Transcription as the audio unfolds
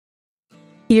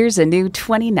Here's a new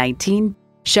 2019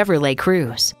 Chevrolet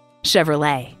Cruze.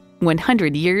 Chevrolet,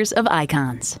 100 years of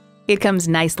icons. It comes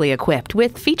nicely equipped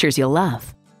with features you'll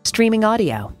love: streaming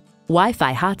audio,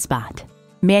 Wi-Fi hotspot,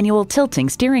 manual tilting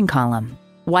steering column,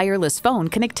 wireless phone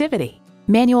connectivity,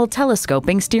 manual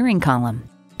telescoping steering column,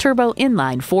 turbo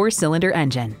inline 4-cylinder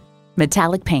engine,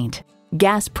 metallic paint,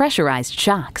 gas pressurized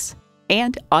shocks,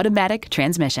 and automatic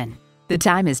transmission. The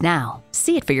time is now.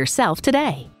 See it for yourself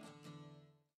today.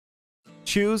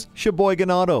 Choose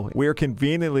Sheboygan Auto. We're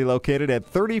conveniently located at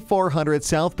 3400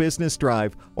 South Business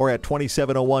Drive or at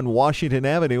 2701 Washington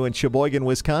Avenue in Sheboygan,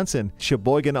 Wisconsin.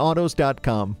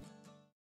 SheboyganAutos.com.